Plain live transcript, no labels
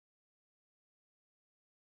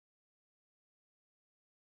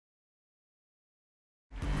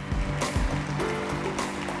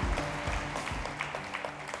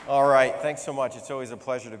All right, thanks so much. It's always a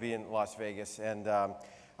pleasure to be in Las Vegas, and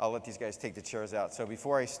I'll let these guys take the chairs out. So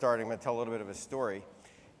before I start, I'm going to tell a little bit of a story,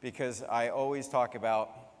 because I always talk about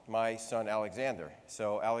my son Alexander.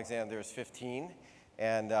 So Alexander is 15,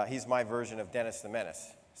 and he's my version of Dennis the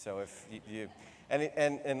Menace. So if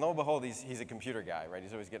and lo and behold, he's a computer guy, right?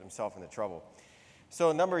 He's always getting himself into trouble. So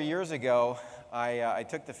a number of years ago, I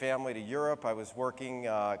took the family to Europe. I was working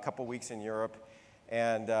a couple weeks in Europe,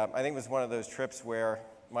 and I think it was one of those trips where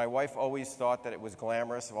my wife always thought that it was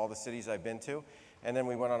glamorous of all the cities I've been to. And then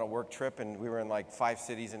we went on a work trip, and we were in like 5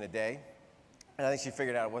 cities in a day. And I think she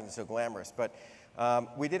figured out it wasn't so glamorous. But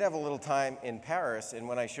we did have a little time in Paris, and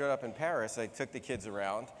when I showed up in Paris, I took the kids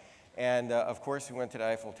around. And of course, we went to the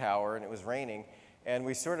Eiffel Tower, and it was raining. And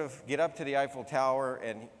we sort of get up to the Eiffel Tower,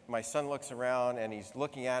 and my son looks around, and he's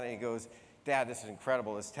looking at it, and he goes, "Dad, this is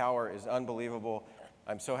incredible. This tower is unbelievable.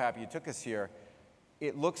 I'm so happy you took us here.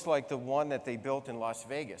 It looks like the one that they built in Las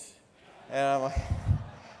Vegas." And I'm like,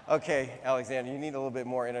 okay, Alexander, you need a little bit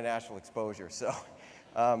more international exposure. So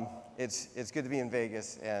it's good to be in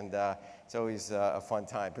Vegas, and it's always a fun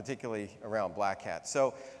time, particularly around Black Hat.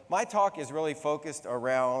 So my talk is really focused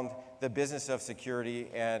around the business of security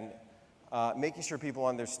and making sure people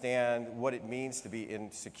understand what it means to be in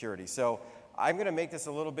security. So I'm going to make this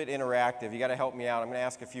a little bit interactive. You got to help me out. I'm going to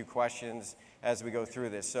ask a few questions as we go through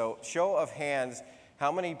this. So show of hands,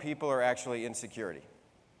 how many people are actually in security?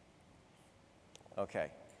 Okay.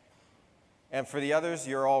 And for the others,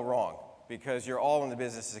 you're all wrong, because you're all in the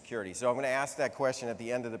business of security. So I'm going to ask that question at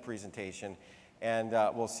the end of the presentation, and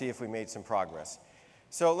we'll see if we made some progress.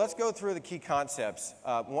 So let's go through the key concepts.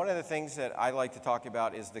 One of the things that I like to talk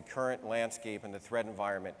about is the current landscape and the threat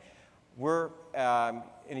environment. We're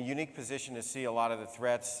in a unique position to see a lot of the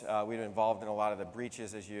threats. We've been involved in a lot of the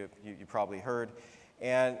breaches, as you probably heard.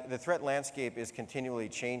 And the threat landscape is continually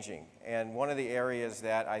changing. And one of the areas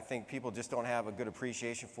that I think people just don't have a good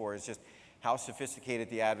appreciation for is just how sophisticated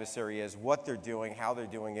the adversary is, what they're doing, how they're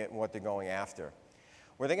doing it, and what they're going after.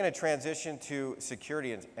 We're then going to transition to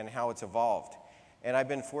security and how it's evolved. And I've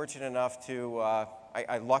been fortunate enough to,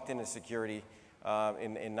 I lucked into security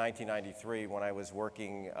in 1993 when I was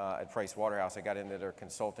working at Price Waterhouse. I got into their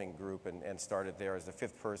consulting group and started there as the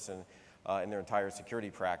 5th person in their entire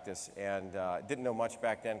security practice, and didn't know much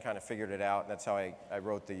back then, kind of figured it out, and that's how I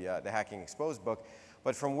wrote the Hacking Exposed book.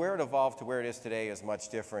 But from where it evolved to where it is today is much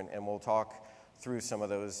different, and we'll talk through some of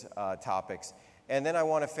those topics. And then I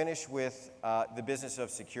want to finish with the business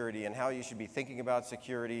of security and how you should be thinking about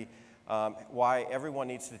security, why everyone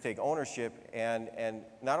needs to take ownership, and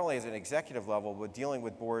not only as an executive level, but dealing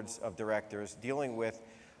with boards of directors, dealing with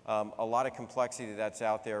a lot of complexity that's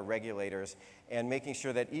out there, regulators, and making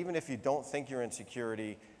sure that even if you don't think you're in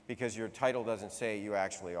security because your title doesn't say it, you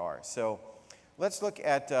actually are. So let's look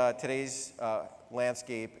at today's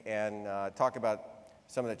landscape and talk about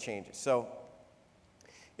some of the changes. So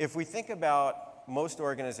if we think about most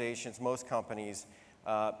organizations, most companies,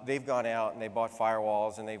 they've gone out and they bought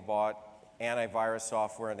firewalls, and they've bought antivirus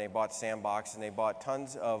software, and they bought sandbox, and they bought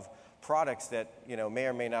tons of products that may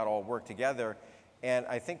or may not all work together. And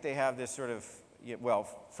I think they have this sort of, well,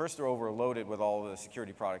 first they're overloaded with all of the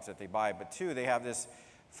security products that they buy, but 2, they have this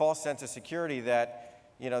false sense of security that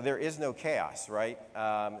there is no chaos, right?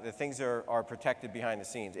 The things are protected behind the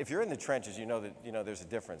scenes. If you're in the trenches, you know that there's a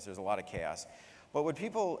difference. There's a lot of chaos. But what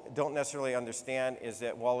people don't necessarily understand is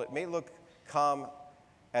that while it may look calm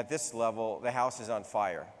at this level, the house is on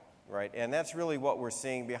fire, right? And that's really what we're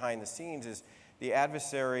seeing behind the scenes is the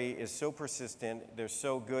adversary is so persistent, they're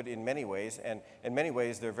so good in many ways, and in many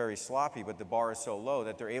ways they're very sloppy, but the bar is so low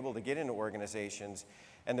that they're able to get into organizations,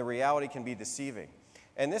 and the reality can be deceiving.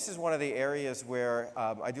 And this is one of the areas where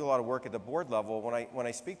I do a lot of work at the board level. When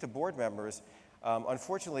I speak to board members,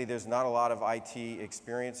 unfortunately there's not a lot of IT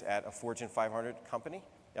experience at a Fortune 500 company.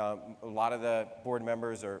 A lot of the board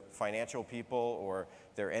members are financial people, or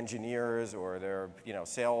they're engineers, or they're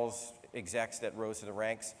sales execs that rose to the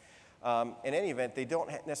ranks. In any event, they don't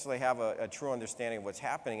necessarily have a true understanding of what's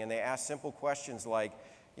happening, and they ask simple questions like,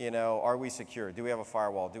 are we secure? Do we have a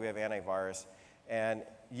firewall? Do we have antivirus? And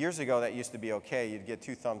years ago, that used to be okay. You'd get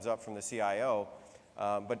 2 thumbs up from the CIO.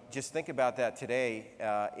 But just think about that today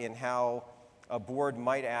in how a board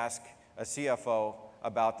might ask a CFO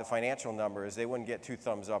about the financial numbers. They wouldn't get 2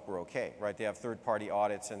 thumbs up or okay, right? They have third-party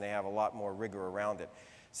audits, and they have a lot more rigor around it.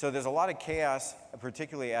 So there's a lot of chaos,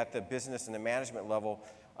 particularly at the business and the management level,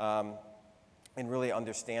 in really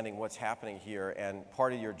understanding what's happening here. And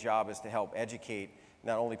part of your job is to help educate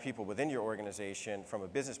not only people within your organization from a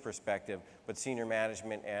business perspective, but senior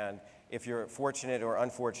management. And if you're fortunate or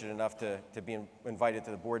unfortunate enough to be invited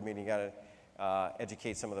to the board meeting, you got to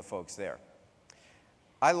educate some of the folks there.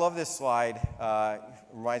 I love this slide.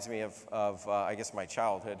 Reminds me of I guess, my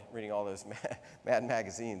childhood, reading all those Mad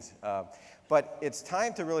magazines. But it's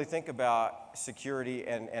time to really think about security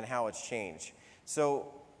and how it's changed.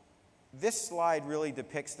 So this slide really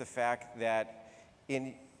depicts the fact that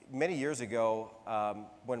many years ago,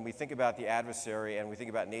 when we think about the adversary and we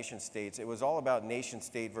think about nation states, it was all about nation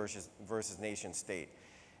state versus nation state.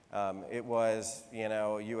 It was,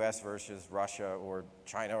 U.S. versus Russia or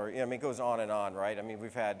China, or, it goes on and on, right? I mean,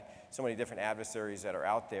 we've had so many different adversaries that are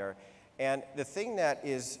out there. And the thing that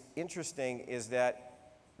is interesting is that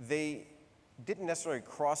they didn't necessarily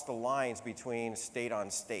cross the lines between state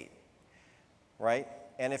on state, right?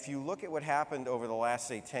 And if you look at what happened over the last,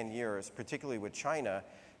 say, 10 years, particularly with China,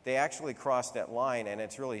 they actually crossed that line, and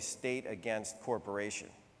it's really state against corporation.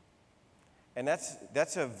 And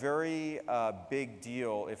that's a very big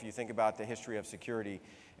deal if you think about the history of security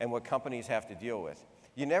and what companies have to deal with.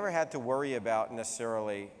 You never had to worry about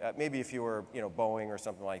necessarily, maybe if you were Boeing or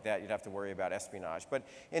something like that, you'd have to worry about espionage. But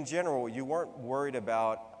in general, you weren't worried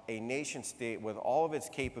about a nation state with all of its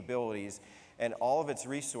capabilities and all of its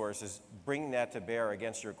resources bringing that to bear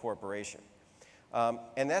against your corporation.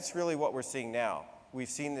 And that's really what we're seeing now. We've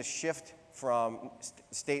seen this shift from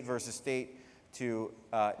state versus state to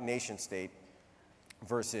nation state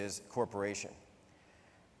versus corporation.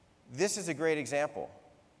 This is a great example.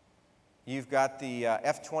 You've got the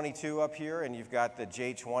F-22 up here, and you've got the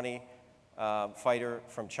J-20 fighter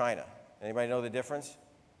from China. Anybody know the difference?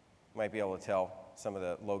 You might be able to tell some of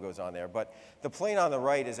the logos on there. But the plane on the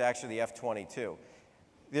right is actually the F-22.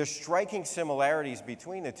 There's striking similarities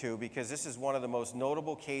between the two because this is one of the most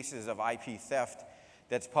notable cases of IP theft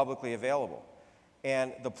that's publicly available.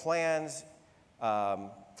 And the plans,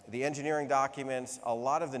 the engineering documents, a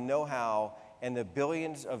lot of the know-how, and the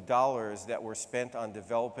billions of dollars that were spent on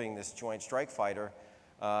developing this Joint Strike Fighter,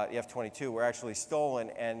 the F-22, were actually stolen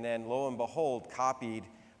and then, lo and behold, copied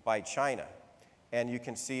by China. And you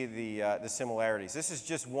can see the similarities. This is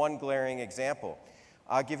just one glaring example.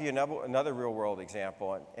 I'll give you another real-world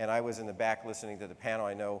example. And I was in the back listening to the panel.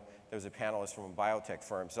 I know there was a panelist from a biotech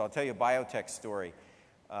firm. So I'll tell you a biotech story.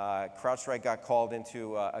 CrowdStrike got called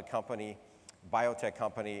into a company, biotech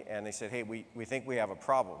company, and they said, hey, we think we have a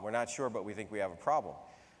problem. We're not sure, but we think we have a problem.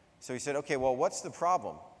 So he said, okay, well, what's the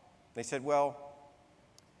problem? They said, well,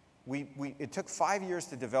 it took 5 years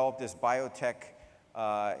to develop this biotech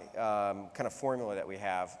kind of formula that we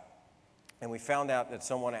have, and we found out that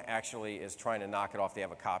someone actually is trying to knock it off. They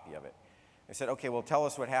have a copy of it. They said, okay, well, tell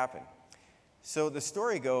us what happened. So the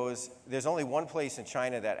story goes, there's only one place in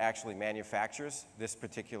China that actually manufactures this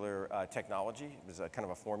particular technology. It was a kind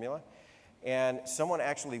of a formula. And someone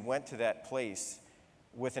actually went to that place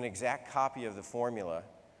with an exact copy of the formula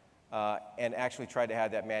and actually tried to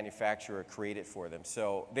have that manufacturer create it for them.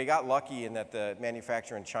 So they got lucky in that the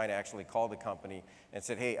manufacturer in China actually called the company and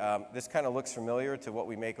said, hey, this kind of looks familiar to what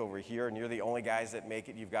we make over here, and you're the only guys that make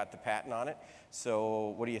it. You've got the patent on it.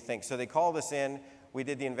 So what do you think? So they called us in. We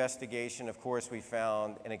did the investigation. Of course, we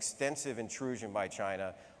found an extensive intrusion by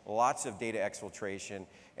China, lots of data exfiltration,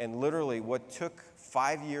 and literally what took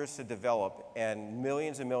 5 years to develop and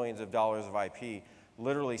millions of dollars of IP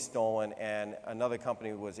literally stolen, and another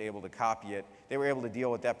company was able to copy it. They were able to deal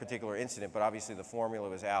with that particular incident, but obviously the formula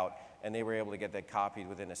was out, and they were able to get that copied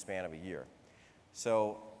within a span of a year.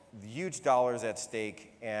 So huge dollars at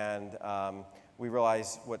stake, and we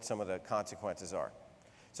realize what some of the consequences are.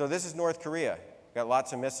 So this is North Korea. Got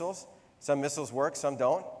lots of missiles. Some missiles work, some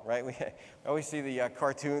don't, right? We always see the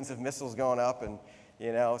cartoons of missiles going up, and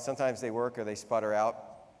sometimes they work or they sputter out.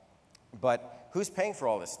 But who's paying for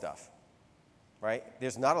all this stuff, right?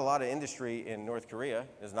 There's not a lot of industry in North Korea.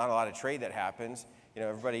 There's not a lot of trade that happens.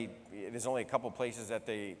 There's only a couple places that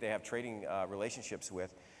they have trading relationships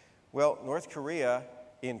with. Well, North Korea,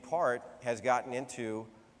 in part, has gotten into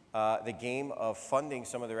the game of funding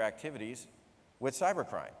some of their activities with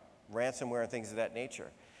cybercrime, ransomware, and things of that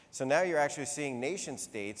nature. So now you're actually seeing nation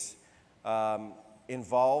states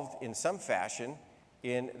involved in some fashion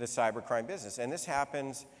in the cybercrime business. And this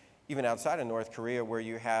happens even outside of North Korea, where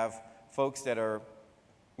you have folks that are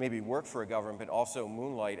maybe work for a government, but also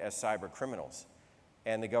moonlight as cyber criminals.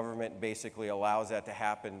 And the government basically allows that to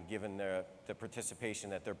happen given the participation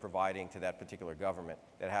that they're providing to that particular government.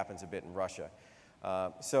 That happens a bit in Russia.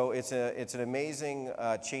 So it's an amazing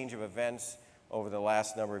change of events over the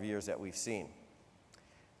last number of years that we've seen.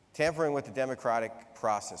 Tampering with the democratic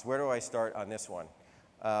process. Where do I start on this one?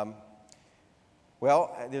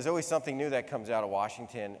 Well, there's always something new that comes out of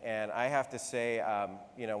Washington, and I have to say,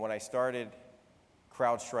 when I started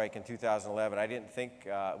CrowdStrike in 2011, I didn't think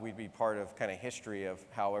we'd be part of kind of history of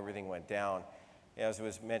how everything went down. As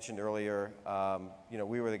was mentioned earlier,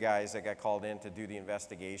 we were the guys that got called in to do the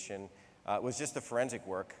investigation. It was just the forensic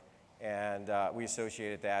work, and we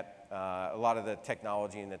associated that. A lot of the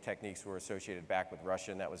technology and the techniques were associated back with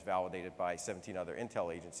Russia, and that was validated by 17 other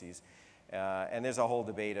intel agencies. And there's a whole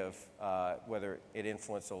debate of whether it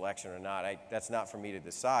influenced the election or not. That's not for me to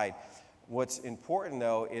decide. What's important,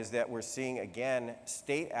 though, is that we're seeing, again,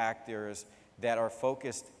 state actors that are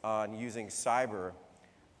focused on using cyber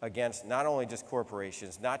against not only just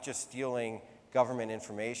corporations, not just stealing government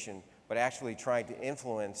information, but actually trying to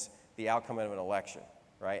influence the outcome of an election,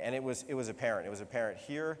 right? And it was apparent. It was apparent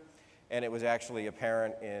here, and it was actually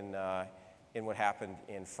apparent in what happened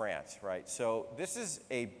in France, right? So this is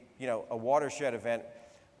a watershed event.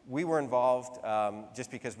 We were involved just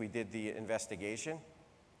because we did the investigation,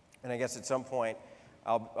 and I guess at some point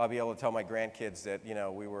I'll be able to tell my grandkids that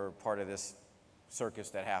we were part of this circus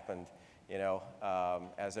that happened,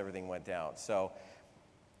 as everything went down. So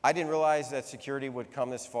I didn't realize that security would come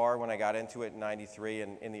this far when I got into it in '93.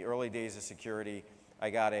 And in the early days of security, I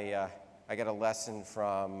got a lesson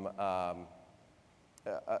from,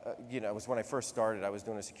 it was when I first started. I was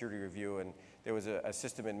doing a security review, and there was a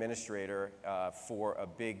system administrator for a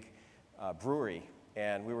big brewery,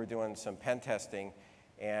 and we were doing some pen testing.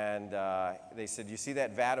 And they said, "You see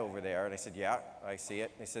that vat over there?" And I said, "Yeah, I see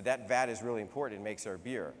it." They said, "That vat is really important. It makes our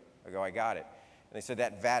beer." I go, "I got it." And they said,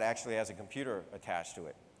 "That vat actually has a computer attached to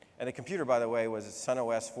it." And the computer, by the way, was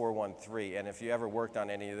SunOS 413. And if you ever worked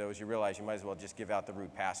on any of those, you realize you might as well just give out the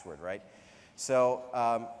root password, right?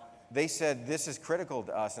 So they said, "This is critical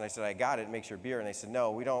to us." And I said, "I got it. It makes your beer." And they said,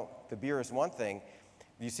 "No, we don't. The beer is one thing.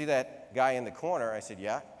 You see that guy in the corner?" I said,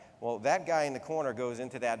 "Yeah." "Well, that guy in the corner goes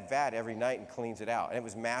into that vat every night and cleans it out." And it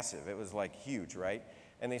was massive. It was like huge, right?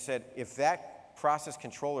 And they said, if that process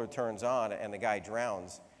controller turns on and the guy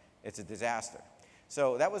drowns, it's a disaster.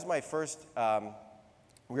 So that was my first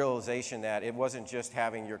realization that it wasn't just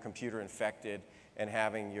having your computer infected and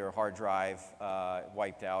having your hard drive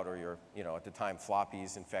wiped out, or your, at the time,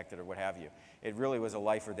 floppies infected or what have you. It really was a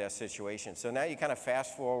life or death situation. So now you kind of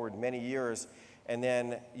fast forward many years, and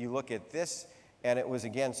then you look at this, and it was,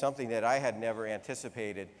 again, something that I had never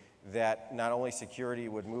anticipated, that not only security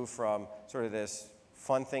would move from sort of this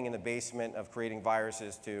fun thing in the basement of creating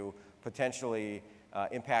viruses to potentially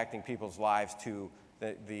impacting people's lives, to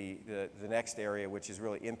the next area, which is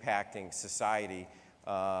really impacting society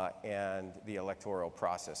and the electoral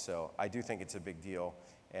process. So I do think it's a big deal,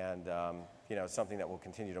 and something that we'll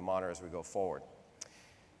continue to monitor as we go forward.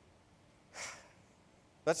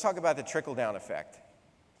 Let's talk about the trickle-down effect.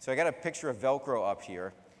 So I got a picture of Velcro up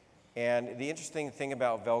here, and the interesting thing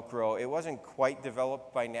about Velcro, it wasn't quite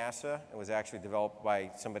developed by NASA. It was actually developed by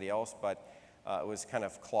somebody else, but it was kind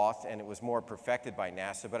of cloth, and it was more perfected by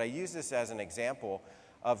NASA. But I use this as an example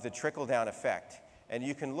of the trickle-down effect. And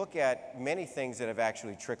you can look at many things that have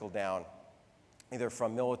actually trickled down, either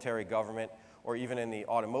from military, government, or even in the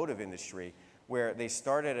automotive industry, where they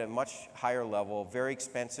started at a much higher level, very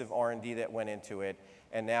expensive R&D that went into it,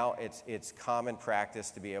 and now it's common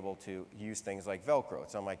practice to be able to use things like Velcro.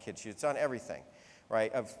 It's on my kid sheet. It's on everything,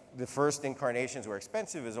 right? Of the first incarnations were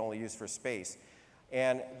expensive, is only used for space.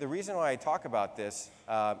 And the reason why I talk about this,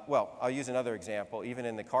 well, I'll use another example. Even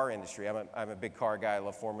in the car industry, I'm a big car guy. I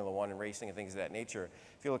love Formula One and racing and things of that nature.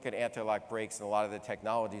 If you look at anti-lock brakes and a lot of the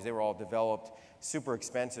technologies, they were all developed super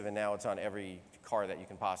expensive, and now it's on every car that you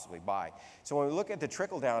can possibly buy. So when we look at the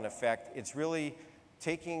trickle-down effect, it's really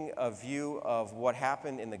taking a view of what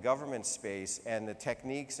happened in the government space and the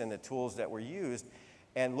techniques and the tools that were used,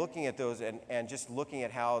 and looking at those and just looking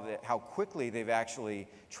at how quickly they've actually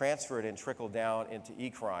transferred and trickled down into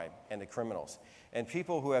e-crime and the criminals. And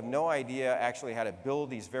people who have no idea actually how to build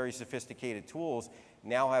these very sophisticated tools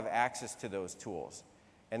now have access to those tools.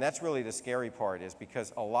 And that's really the scary part, is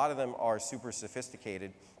because a lot of them are super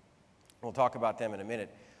sophisticated. We'll talk about them in a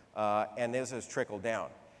minute. And this has trickled down.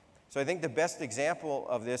 So I think the best example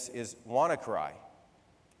of this is WannaCry.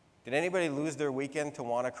 Did anybody lose their weekend to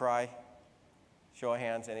WannaCry? Show of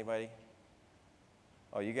hands, anybody?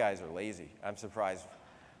 Oh, you guys are lazy. I'm surprised.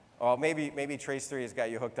 Well, maybe Trace3 has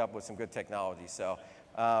got you hooked up with some good technology. So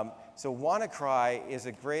WannaCry is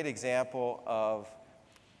a great example of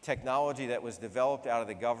technology that was developed out of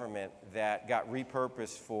the government that got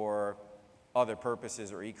repurposed for other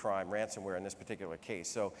purposes, or e-crime, ransomware in this particular case.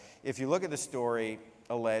 So if you look at the story,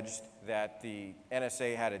 alleged that the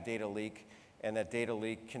NSA had a data leak, and that data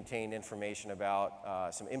leak contained information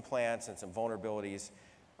about some implants and some vulnerabilities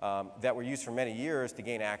that were used for many years to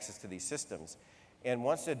gain access to these systems. And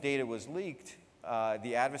once the data was leaked,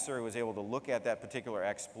 the adversary was able to look at that particular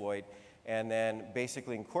exploit and then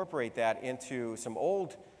basically incorporate that into some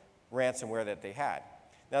old ransomware that they had.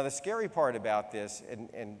 Now, the scary part about this,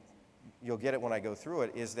 and you'll get it when I go through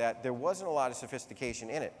it, is that there wasn't a lot of sophistication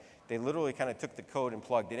in it. They literally kind of took the code and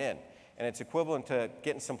plugged it in. And it's equivalent to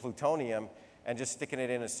getting some plutonium and just sticking it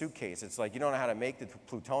in a suitcase. It's like you don't know how to make the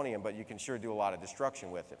plutonium, but you can sure do a lot of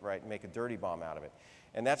destruction with it, right? Make a dirty bomb out of it.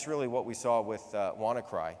 And that's really what we saw with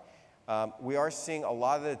WannaCry. We are seeing a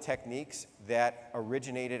lot of the techniques that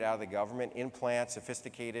originated out of the government, implants,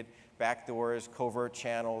 sophisticated backdoors, covert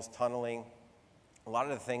channels, tunneling, a lot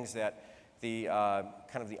of the things that the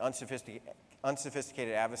kind of the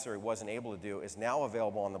unsophisticated adversary wasn't able to do is now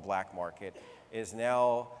available on the black market, is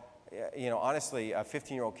now, you know, honestly, a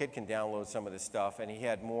 15-year-old kid can download some of this stuff, and he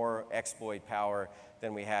had more exploit power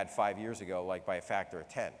than we had 5 years ago, like by a factor of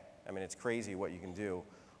 10. I mean, it's crazy what you can do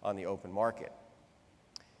on the open market.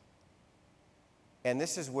 And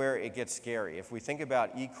this is where it gets scary. If we think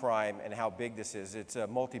about e-crime and how big this is, it's a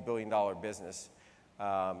multi-billion-dollar business.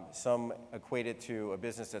 Some equate it to a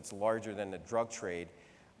business that's larger than the drug trade.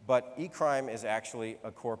 But e-crime is actually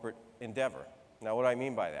a corporate endeavor. Now, what do I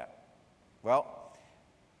mean by that? Well,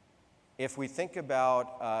 if we think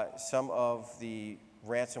about some of the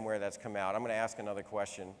ransomware that's come out, I'm going to ask another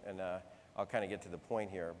question, and I'll kind of get to the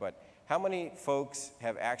point here. But how many folks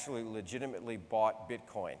have actually legitimately bought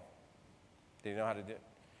Bitcoin? Do you know how to do it?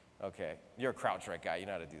 Okay, you're a CrowdStrike guy, you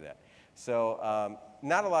know how to do that. So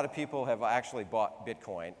not a lot of people have actually bought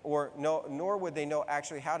Bitcoin, nor would they know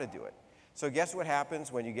actually how to do it. So guess what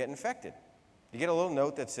happens when you get infected? You get a little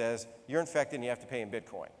note that says, you're infected and you have to pay in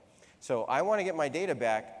Bitcoin. So I want to get my data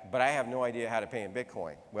back, but I have no idea how to pay in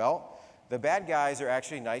Bitcoin. Well, the bad guys are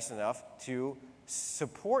actually nice enough to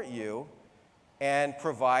support you and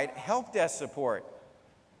provide help desk support.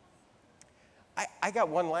 I got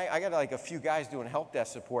like a few guys doing help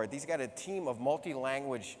desk support. These got a team of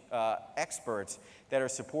multi-language experts that are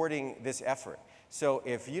supporting this effort. So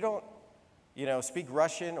if you don't, speak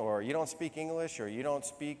Russian, or you don't speak English, or you don't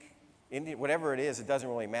speak Indian, whatever it is, it doesn't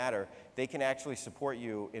really matter. They can actually support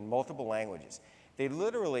you in multiple languages. They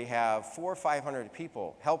literally have 400 or 500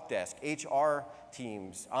 people, help desk, HR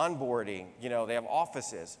teams, onboarding. They have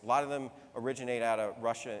offices. A lot of them originate out of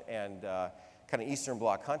Russia and kind of Eastern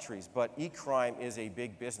Bloc countries, but e-crime is a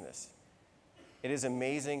big business. It is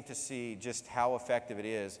amazing to see just how effective it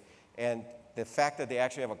is, and the fact that they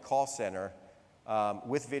actually have a call center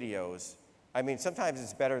with videos. I mean, sometimes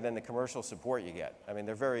it's better than the commercial support you get. I mean,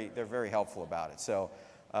 they're very helpful about it. So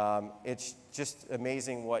it's just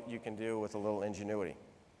amazing what you can do with a little ingenuity.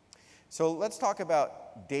 So let's talk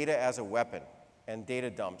about data as a weapon and data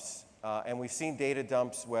dumps. And we've seen data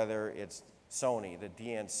dumps, whether it's Sony, the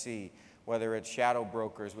DNC, whether it's shadow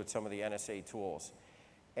brokers with some of the NSA tools.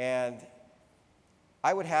 And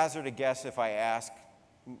I would hazard a guess if I ask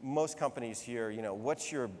most companies here,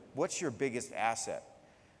 what's your biggest asset?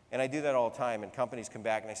 And I do that all the time, and companies come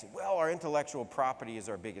back and they say, well, our intellectual property is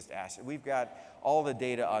our biggest asset. We've got all the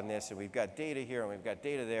data on this, and we've got data here, and we've got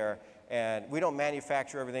data there, and we don't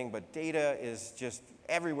manufacture everything, but data is just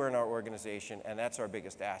everywhere in our organization, and that's our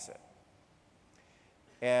biggest asset.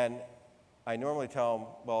 And I normally tell them,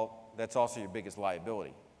 well, that's also your biggest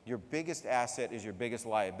liability. Your biggest asset is your biggest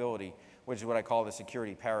liability, which is what I call the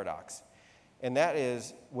security paradox. And that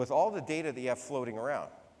is, with all the data that you have floating around,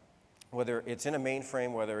 whether it's in a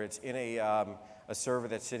mainframe, whether it's in a server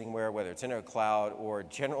that's sitting whether it's in a cloud, or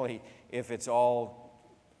generally if it's all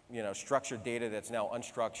structured data that's now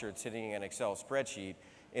unstructured sitting in an Excel spreadsheet,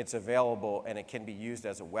 it's available and it can be used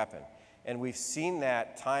as a weapon. And we've seen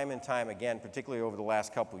that time and time again, particularly over the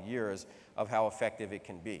last couple of years, of how effective it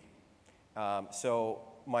can be. So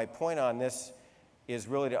my point on this is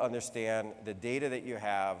really to understand the data that you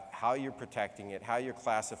have, how you're protecting it, how you're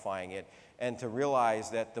classifying it, and to realize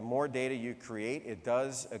that the more data you create, it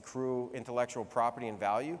does accrue intellectual property and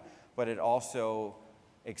value, but it also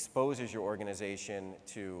exposes your organization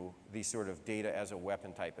to these sort of data as a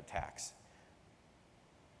weapon type attacks.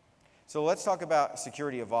 So let's talk about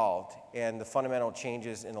Security Evolved and the fundamental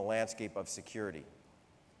changes in the landscape of security.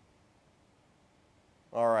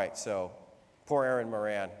 All right, so poor Aaron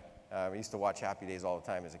Moran. I used to watch Happy Days all the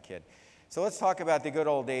time as a kid. So let's talk about the good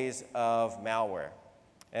old days of malware.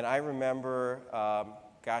 And I remember,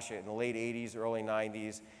 in the late 80s, early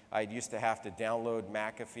 90s, I used to have to download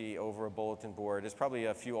McAfee over a bulletin board. There's probably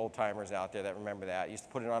a few old timers out there that remember that. I used to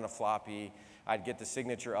put it on a floppy. I'd get the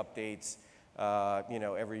signature updates,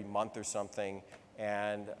 every month or something,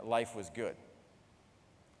 and life was good.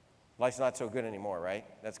 Life's not so good anymore, right?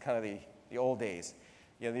 That's kind of the old days.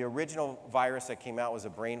 The original virus that came out was a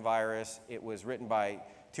brain virus. It was written by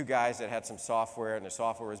two guys that had some software, and the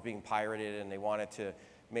software was being pirated, and they wanted to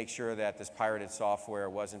make sure that this pirated software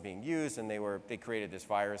wasn't being used, and they created this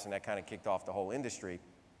virus, and that kind of kicked off the whole industry.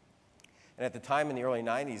 And at the time in the early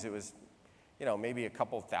 90s, it was, maybe a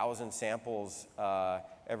couple thousand samples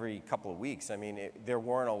every couple of weeks. I mean, there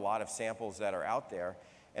weren't a lot of samples that are out there.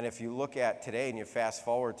 And if you look at today and you fast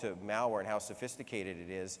forward to malware and how sophisticated it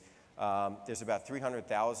is, there's about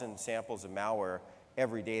 300,000 samples of malware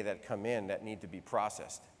every day that come in that need to be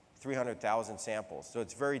processed. 300,000 samples. So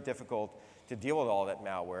it's very difficult to deal with all that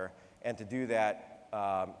malware and to do that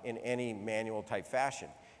in any manual type fashion.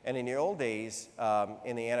 And in the old days,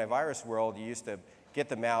 in the antivirus world, you used to get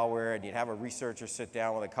the malware and you'd have a researcher sit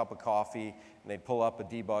down with a cup of coffee and they'd pull up a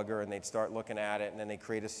debugger and they'd start looking at it and then they'd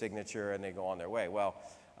create a signature and they'd go on their way. Well,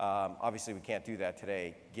 obviously we can't do that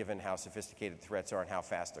today given how sophisticated threats are and how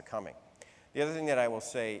fast they're coming. The other thing that I will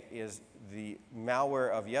say is the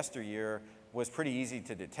malware of yesteryear was pretty easy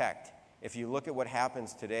to detect. If you look at what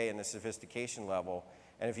happens today in the sophistication level,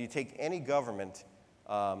 and if you take any government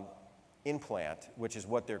implant, which is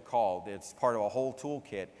what they're called, it's part of a whole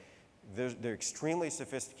toolkit, they're extremely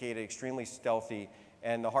sophisticated, extremely stealthy,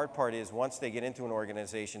 and the hard part is once they get into an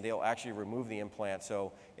organization, they'll actually remove the implant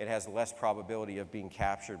so it has less probability of being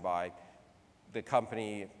captured by the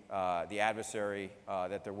company, the adversary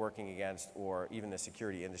that they're working against, or even the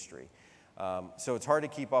security industry. So it's hard to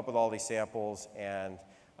keep up with all these samples, and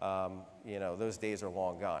those days are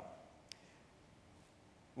long gone.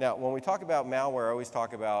 Now, when we talk about malware, I always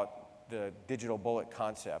talk about the digital bullet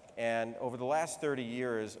concept. And over the last 30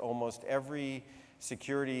 years, almost every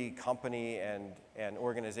security company and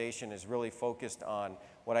organization is really focused on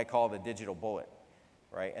what I call the digital bullet,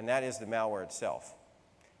 right? And that is the malware itself.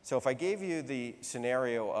 So if I gave you the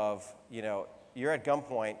scenario of, you're at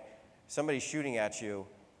gunpoint, somebody's shooting at you,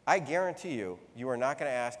 I guarantee you, you are not going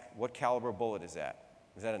to ask, what caliber bullet is that?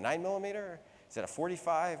 Is that a 9mm? Is that a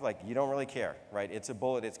 45? Like, you don't really care, right? It's a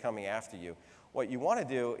bullet, it's coming after you. What you want to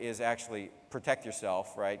do is actually protect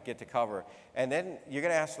yourself, right? Get to cover. And then you're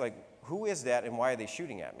going to ask, like, who is that and why are they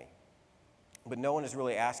shooting at me? But no one is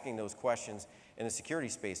really asking those questions in the security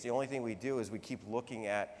space. The only thing we do is we keep looking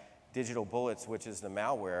at digital bullets, which is the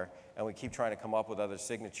malware, and we keep trying to come up with other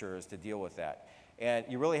signatures to deal with that. And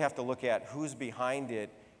you really have to look at who's behind it,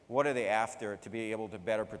 what are they after, to be able to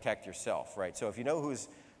better protect yourself, right? So if you know who's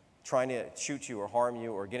trying to shoot you or harm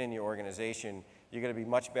you or get in your organization, you're going to be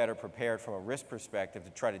much better prepared from a risk perspective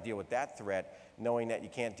to try to deal with that threat, knowing that you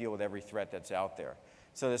can't deal with every threat that's out there.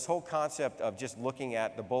 So this whole concept of just looking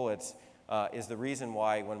at the bullets is the reason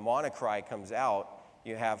why when WannaCry comes out,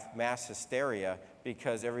 you have mass hysteria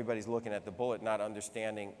because everybody's looking at the bullet, not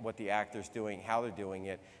understanding what the actor's doing, how they're doing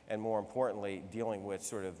it, and more importantly, dealing with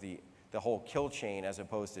sort of the whole kill chain as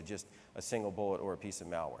opposed to just a single bullet or a piece of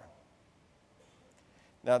malware.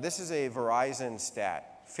 Now, this is a Verizon stat.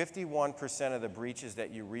 51% of the breaches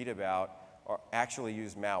that you read about actually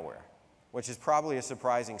use malware, which is probably a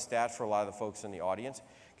surprising stat for a lot of the folks in the audience,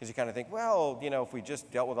 because you kind of think, well, if we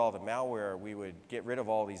just dealt with all the malware, we would get rid of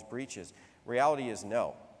all these breaches. Reality is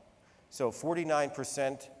no. So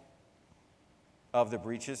 49% of the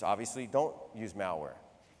breaches obviously don't use malware.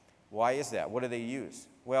 Why is that? What do they use?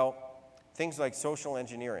 Well, things like social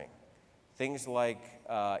engineering, things like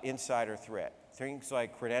insider threat, things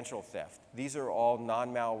like credential theft. These are all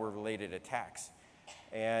non-malware related attacks.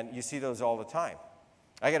 And you see those all the time.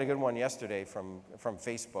 I got a good one yesterday from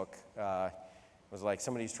Facebook. It was like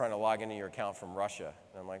somebody's trying to log into your account from Russia.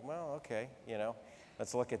 And I'm like, well, okay,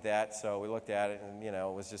 let's look at that. So we looked at it and,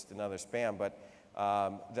 it was just another spam. But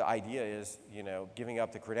the idea is, giving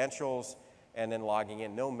up the credentials and then logging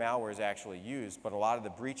in. No malware is actually used, but a lot of the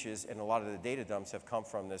breaches and a lot of the data dumps have come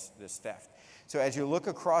from this theft. So as you look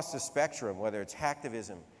across the spectrum, whether it's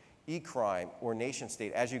hacktivism, e-crime, or nation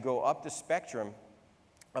state, as you go up the spectrum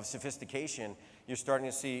of sophistication, you're starting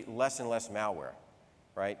to see less and less malware,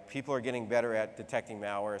 right? People are getting better at detecting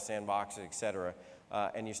malware, sandboxes, et cetera,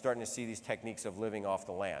 and you're starting to see these techniques of living off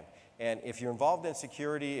the land. And if you're involved in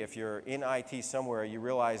security, if you're in IT somewhere, you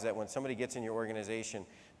realize that when somebody gets in your organization,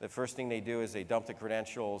 the first thing they do is they dump the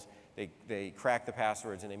credentials, they crack the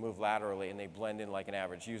passwords, and they move laterally, and they blend in like an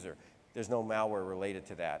average user. There's no malware related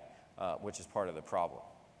to that, which is part of the problem.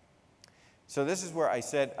 So this is where I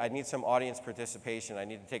said I need some audience participation. I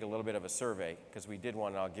need to take a little bit of a survey, because we did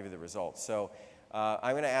one, and I'll give you the results. So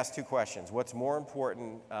I'm going to ask two questions. What's more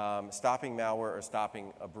important, stopping malware or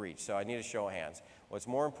stopping a breach? So I need a show of hands. What's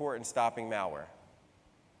more important, stopping malware?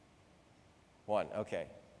 One, okay.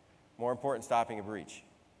 More important, stopping a breach?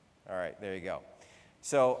 All right, there you go.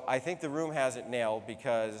 So I think the room has it nailed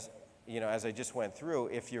because, as I just went through,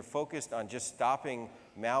 if you're focused on just stopping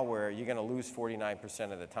malware, you're going to lose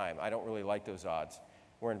 49% of the time. I don't really like those odds.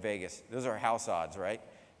 We're in Vegas. Those are house odds, right?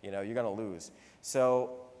 You're going to lose.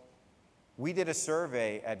 So we did a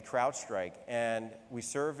survey at CrowdStrike, and we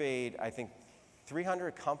surveyed, I think,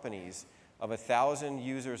 300 companies of 1,000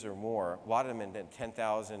 users or more, a lot of them in the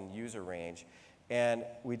 10,000 user range. And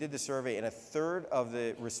we did the survey, and a third of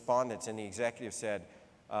the respondents and the executives said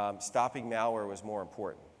stopping malware was more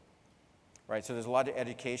important. Right? So there's a lot of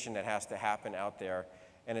education that has to happen out there,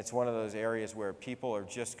 and it's one of those areas where people are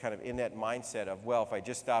just kind of in that mindset of, well, if I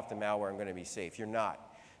just stop the malware, I'm going to be safe. You're not.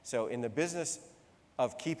 So in the business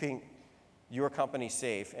of keeping your company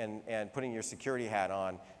safe and putting your security hat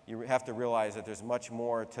on, you have to realize that there's much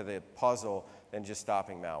more to the puzzle than just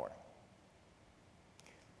stopping malware.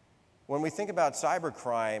 When we think about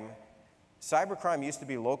cybercrime used to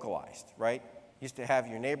be localized, right? Used to have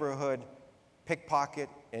your neighborhood pickpocket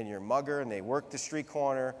and your mugger, and they worked the street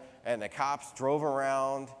corner, and the cops drove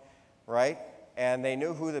around, right? And they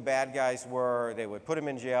knew who the bad guys were. They would put them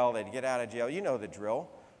in jail. They'd get out of jail. You know the drill,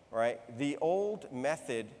 right? The old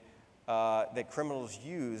method that criminals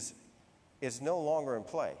use is no longer in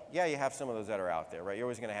play. Yeah, you have some of those that are out there, right? You're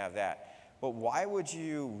always going to have that. But why would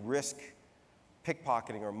you risk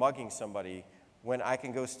pickpocketing or mugging somebody when I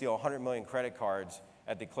can go steal 100 million credit cards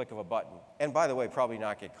at the click of a button? And by the way, probably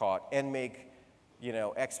not get caught and make,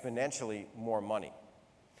 exponentially more money.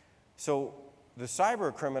 So the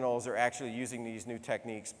cyber criminals are actually using these new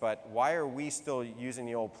techniques, but why are we still using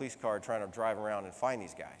the old police car trying to drive around and find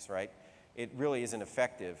these guys, right? It really isn't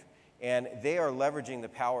effective. And they are leveraging the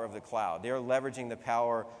power of the cloud. They are leveraging the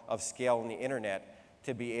power of scale on the internet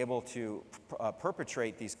to be able to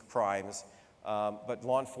perpetrate these crimes, but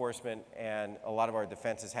law enforcement and a lot of our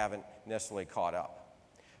defenses haven't necessarily caught up.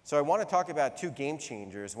 So I want to talk about two game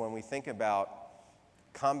changers when we think about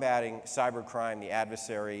combating cybercrime, the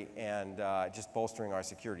adversary, and just bolstering our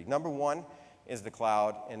security. Number one is the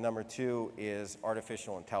cloud, and number two is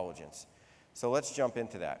artificial intelligence. So let's jump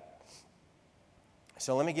into that.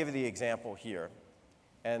 So let me give you the example here.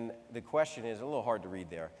 And the question is, a little hard to read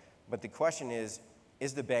there, but the question is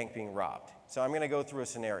the bank being robbed? So I'm going to go through a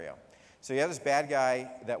scenario. So you have this bad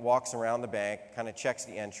guy that walks around the bank, kind of checks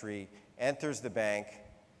the entry, enters the bank,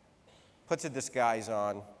 puts a disguise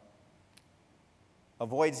on,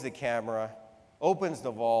 avoids the camera, opens the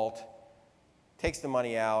vault, takes the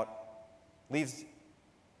money out, leaves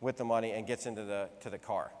with the money, and gets into the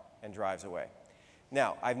car and drives away.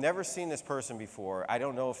 Now, I've never seen this person before. I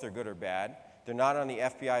don't know if they're good or bad. They're not on the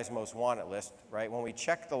FBI's most wanted list, right? When we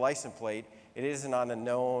check the license plate, it isn't on the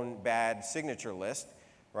known bad signature list,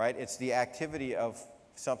 right? It's the activity of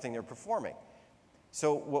something they're performing.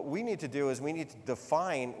 So what we need to do is we need to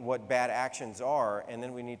define what bad actions are, and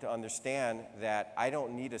then we need to understand that I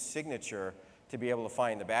don't need a signature to be able to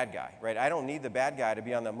find the bad guy, right? I don't need the bad guy to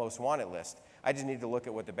be on the most wanted list. I just need to look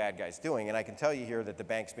at what the bad guy's doing, and I can tell you here that the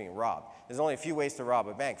bank's being robbed. There's only a few ways to rob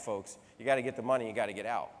a bank, folks. You got to get the money, you got to get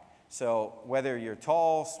out. So whether you're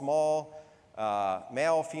tall, small,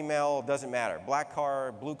 male, female, doesn't matter. Black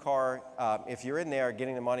car, blue car, if you're in there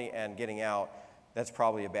getting the money and getting out, that's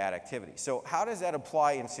probably a bad activity. So how does that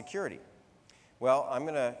apply in security? Well, I'm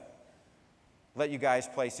going to let you guys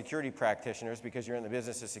play security practitioners because you're in the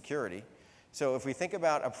business of security. So if we think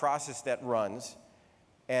about a process that runs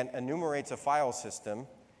and enumerates a file system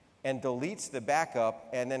and deletes the backup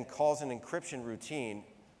and then calls an encryption routine,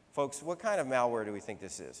 folks, what kind of malware do we think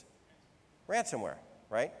this is? Ransomware,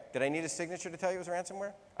 right? Did I need a signature to tell you it was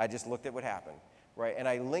ransomware? I just looked at what happened, right? And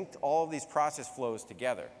I linked all of these process flows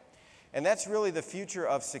together. And that's really the future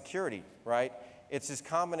of security, right? It's this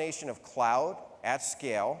combination of cloud at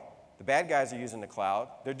scale. The bad guys are using the cloud.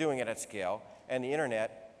 They're doing it at scale. And the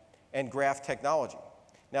internet and graph technology.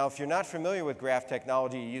 Now, if you're not familiar with graph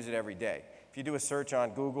technology, you use it every day. If you do a search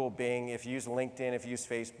on Google, Bing, if you use LinkedIn, if you use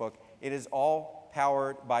Facebook, it is all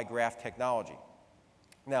powered by graph technology.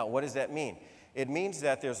 Now, what does that mean? It means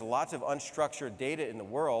that there's lots of unstructured data in the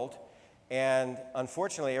world, and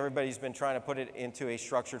unfortunately, everybody's been trying to put it into a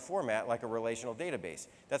structured format like a relational database.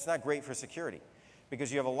 That's not great for security because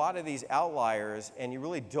you have a lot of these outliers, and you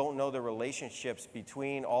really don't know the relationships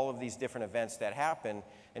between all of these different events that happen,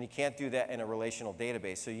 and you can't do that in a relational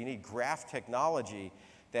database. So you need graph technology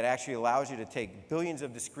that actually allows you to take billions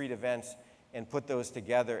of discrete events and put those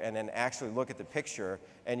together and then actually look at the picture,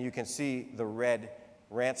 and you can see the red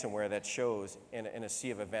ransomware that shows in a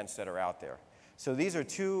sea of events that are out there. So these are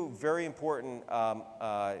two very important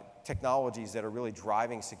technologies that are really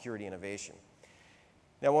driving security innovation.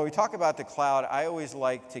 Now, when we talk about the cloud, I always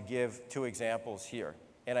like to give two examples here.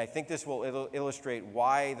 And I think this will illustrate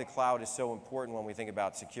why the cloud is so important when we think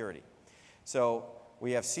about security. So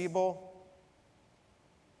we have Siebel,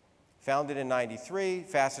 founded in 93,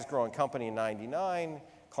 fastest growing company in 99,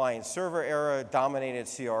 client server era, dominated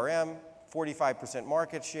CRM, 45%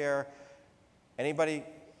 market share. Anybody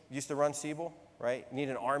used to run Siebel, right? Need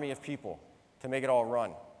an army of people to make it all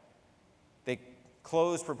run. They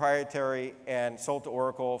closed proprietary and sold to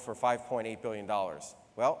Oracle for $5.8 billion.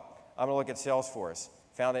 Well, I'm going to look at Salesforce,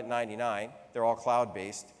 founded in 99. They're all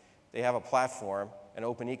cloud-based. They have a platform, an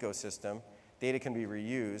open ecosystem. Data can be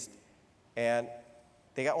reused. And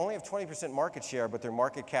they only have 20% market share, but their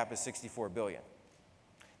market cap is $64 billion.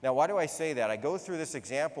 Now, why do I say that? I go through this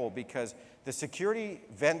example because the security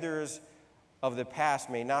vendors of the past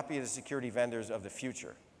may not be the security vendors of the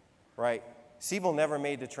future, right? Siebel never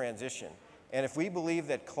made the transition. And if we believe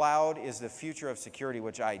that cloud is the future of security,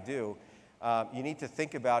 which I do, you need to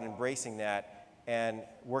think about embracing that and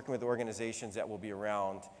working with organizations that will be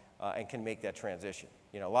around and can make that transition.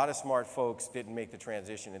 You know, a lot of smart folks didn't make the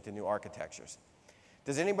transition into new architectures.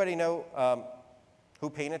 Does anybody know who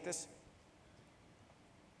painted this?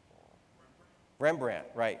 Rembrandt,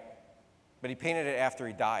 right. But he painted it after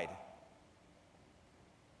he died.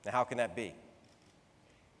 Now, how can that be?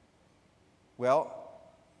 Well,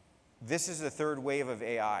 this is the third wave of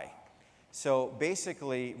AI. So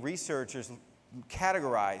basically, researchers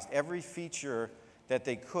categorized every feature that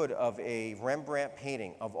they could of a Rembrandt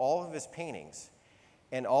painting, of all of his paintings,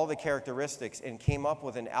 and all the characteristics, and came up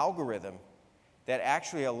with an algorithm that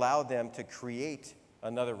actually allowed them to create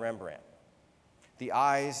another Rembrandt. The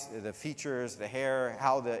eyes, the features, the hair,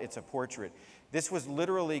 it's a portrait. This was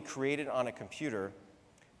literally created on a computer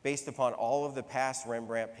based upon all of the past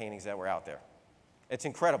Rembrandt paintings that were out there. It's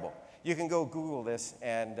incredible. You can go Google this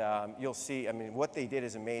and you'll see, I mean, what they did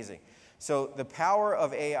is amazing. So the power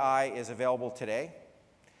of AI is available today.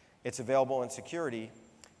 It's available in security.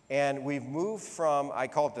 And we've moved from, I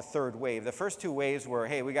call it the third wave. The first two waves were,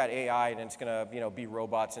 hey, we got AI and it's going to be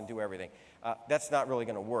robots and do everything. That's not really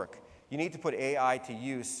going to work. You need to put AI to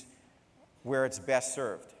use where it's best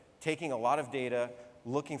served, taking a lot of data,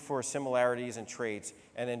 looking for similarities and traits,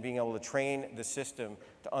 and then being able to train the system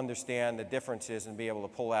to understand the differences and be able to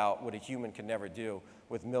pull out what a human can never do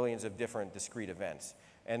with millions of different discrete events.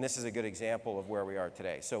 And this is a good example of where we are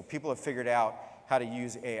today. So people have figured out how to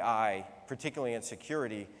use AI, particularly in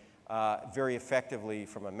security, very effectively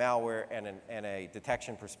from a malware and a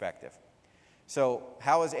detection perspective. So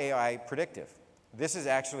how is AI predictive? This is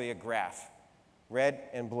actually a graph, red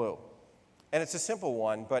and blue. And it's a simple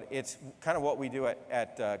one, but it's kind of what we do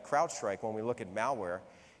at CrowdStrike when we look at malware,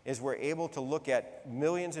 is we're able to look at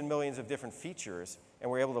millions and millions of different features,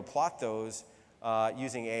 and we're able to plot those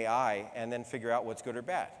using AI and then figure out what's good or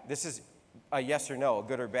bad. This is a yes or no, a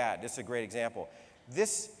good or bad. This is a great example.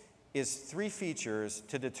 This is 3 features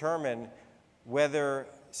to determine whether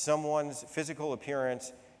someone's physical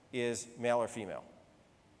appearance is male or female.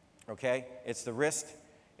 Okay? It's the wrist,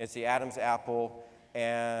 it's the Adam's apple,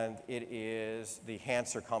 and it is the hand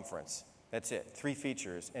circumference. That's it, 3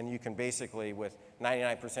 features, and you can basically, with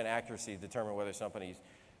 99% accuracy, determine whether somebody's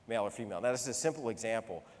male or female. Now, this is a simple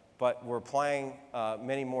example, but we're applying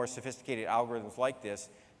many more sophisticated algorithms like this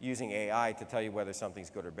using AI to tell you whether something's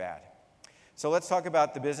good or bad. So let's talk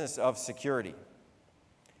about the business of security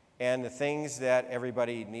and the things that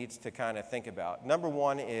everybody needs to kind of think about. Number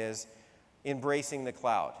one is embracing the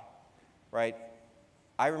cloud, right?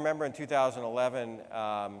 I remember in 2011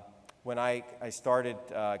 when I started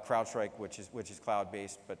CrowdStrike, which is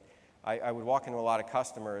cloud-based, but I would walk into a lot of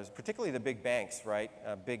customers, particularly the big banks, right?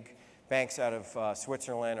 Big banks out of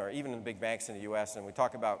Switzerland or even the big banks in the US, and we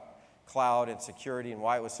talk about cloud and security and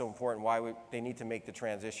why it was so important, why they need to make the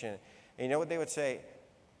transition. And you know what they would say?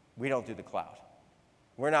 We don't do the cloud.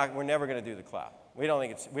 We're never going to do the cloud. We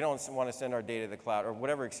don't want to send our data to the cloud, or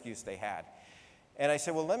whatever excuse they had. And I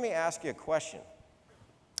said, well, let me ask you a question.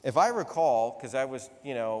 If I recall, because I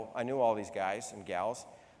knew all these guys and gals,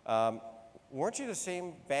 weren't you the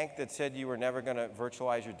same bank that said you were never going to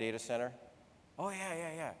virtualize your data center? Oh,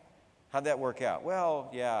 yeah. How'd that work out? Well,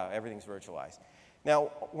 yeah, everything's virtualized.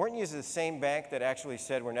 Now, weren't you the same bank that actually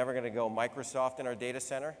said we're never going to go Microsoft in our data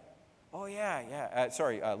center? Oh, yeah.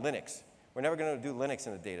 Linux. We're never going to do Linux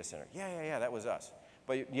in the data center. Yeah, that was us.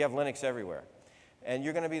 But you have Linux everywhere. And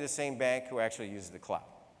you're going to be the same bank who actually uses the cloud.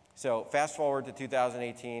 So fast forward to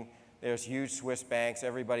 2018, there's huge Swiss banks,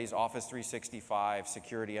 everybody's Office 365,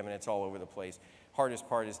 security, I mean, it's all over the place. Hardest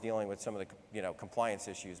part is dealing with some of the compliance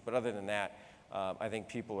issues, but other than that, I think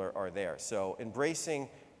people are there. So embracing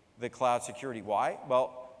the cloud security. Why?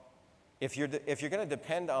 Well, if you're going to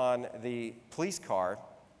depend on the police car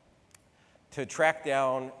to track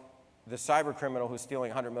down the cyber criminal who's stealing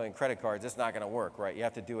 100 million credit cards, it's not going to work, right? You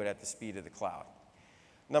have to do it at the speed of the cloud.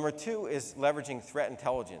 Number 2 is leveraging threat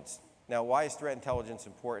intelligence. Now, why is threat intelligence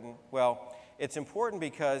important? Well, it's important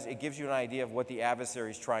because it gives you an idea of what the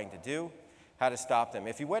adversary is trying to do, how to stop them.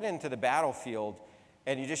 If you went into the battlefield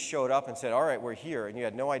and you just showed up and said, all right, we're here, and you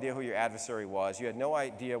had no idea who your adversary was, you had no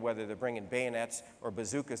idea whether they're bringing bayonets or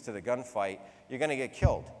bazookas to the gunfight, you're going to get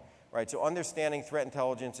killed, right? So understanding threat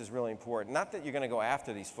intelligence is really important. Not that you're going to go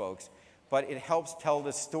after these folks, but it helps tell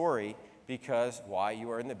the story because why you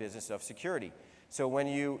are in the business of security. So when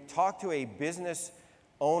you talk to a business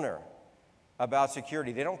owner about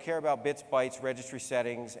security, they don't care about bits, bytes, registry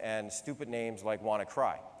settings, and stupid names like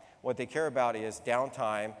WannaCry. What they care about is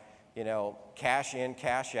downtime, you know, cash in,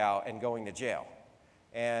 cash out, and going to jail.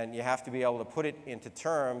 And you have to be able to put it into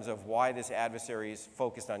terms of why this adversary is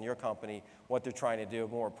focused on your company, what they're trying to do,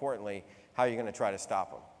 more importantly, how you're going to try to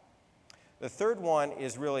stop them. The third one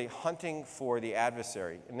is really hunting for the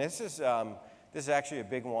adversary. And this is actually a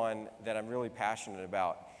big one that I'm really passionate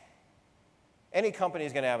about. Any company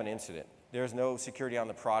is going to have an incident. There's no security on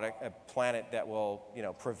the planet that will, you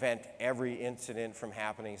know, prevent every incident from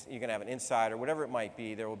happening. You're going to have an insider, whatever it might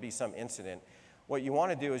be, there will be some incident. What you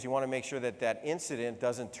want to do is you want to make sure that that incident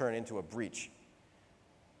doesn't turn into a breach.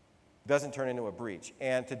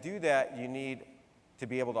 And to do that, you need to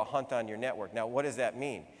be able to hunt on your network. Now, what does that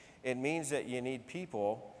mean? It means that you need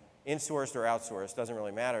people, insourced or outsourced, doesn't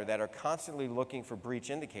really matter, that are constantly looking for breach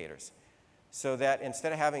indicators. So that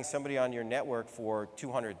instead of having somebody on your network for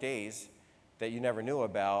 200 days that you never knew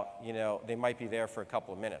about, you know, they might be there for a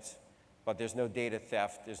couple of minutes. But there's no data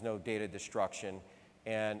theft, there's no data destruction,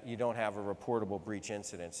 and you don't have a reportable breach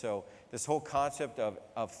incident. So this whole concept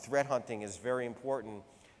of threat hunting is very important.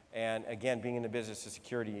 And again, being in the business of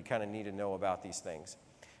security, you kind of need to know about these things.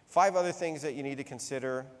 5 other things that you need to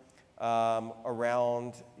consider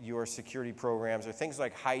around your security programs are things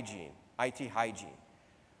like hygiene, IT hygiene.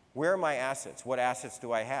 Where are my assets? What assets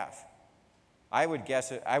do I have? I would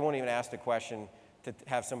guess I won't even ask the question to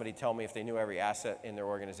have somebody tell me if they knew every asset in their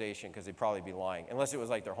organization, because they'd probably be lying, unless it was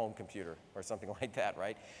like their home computer or something like that,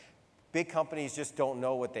 right? Big companies just don't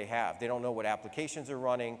know what they have. They don't know what applications are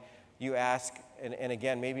running. You ask, and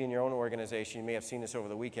again, maybe in your own organization, you may have seen this over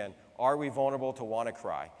the weekend, are we vulnerable to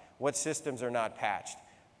WannaCry? What systems are not patched?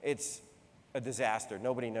 It's a disaster.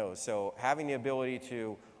 Nobody knows. So having the ability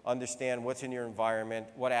to understand what's in your environment,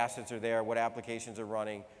 what assets are there, what applications are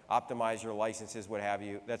running, optimize your licenses, what have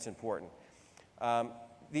you, that's important.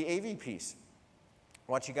 The AV piece,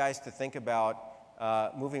 I want you guys to think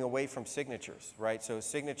about moving away from signatures, right? So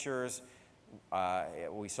signatures,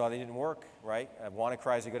 we saw they didn't work, right?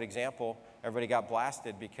 WannaCry is a good example. Everybody got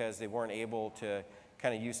blasted because they weren't able to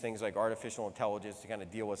kind of use things like artificial intelligence to kind of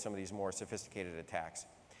deal with some of these more sophisticated attacks.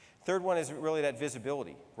 Third one is really that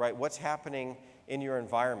visibility, right? What's happening in your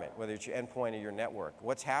environment, whether it's your endpoint or your network?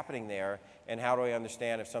 What's happening there, and how do I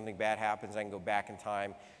understand if something bad happens, I can go back in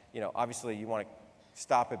time? You know, obviously you want to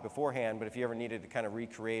stop it beforehand, but if you ever needed to kind of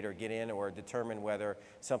recreate or get in or determine whether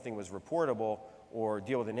something was reportable or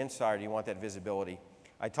deal with an insider, you want that visibility.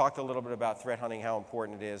 I talked a little bit about threat hunting, how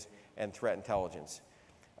important it is, and threat intelligence.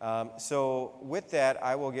 So with that,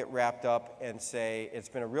 I will get wrapped up and say it's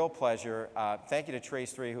been a real pleasure. Thank you to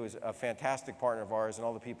Trace3, who is a fantastic partner of ours, and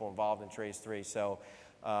all the people involved in Trace3. So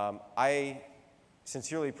I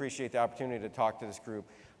sincerely appreciate the opportunity to talk to this group.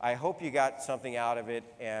 I hope you got something out of it,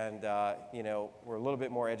 and you know, we're a little bit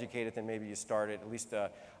more educated than maybe you started, at least a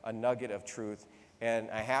nugget of truth. And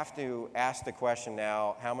I have to ask the question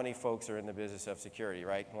now, how many folks are in the business of security,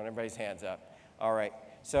 right? I want everybody's hands up. All right.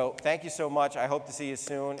 So thank you so much. I hope to see you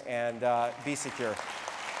soon, and be secure.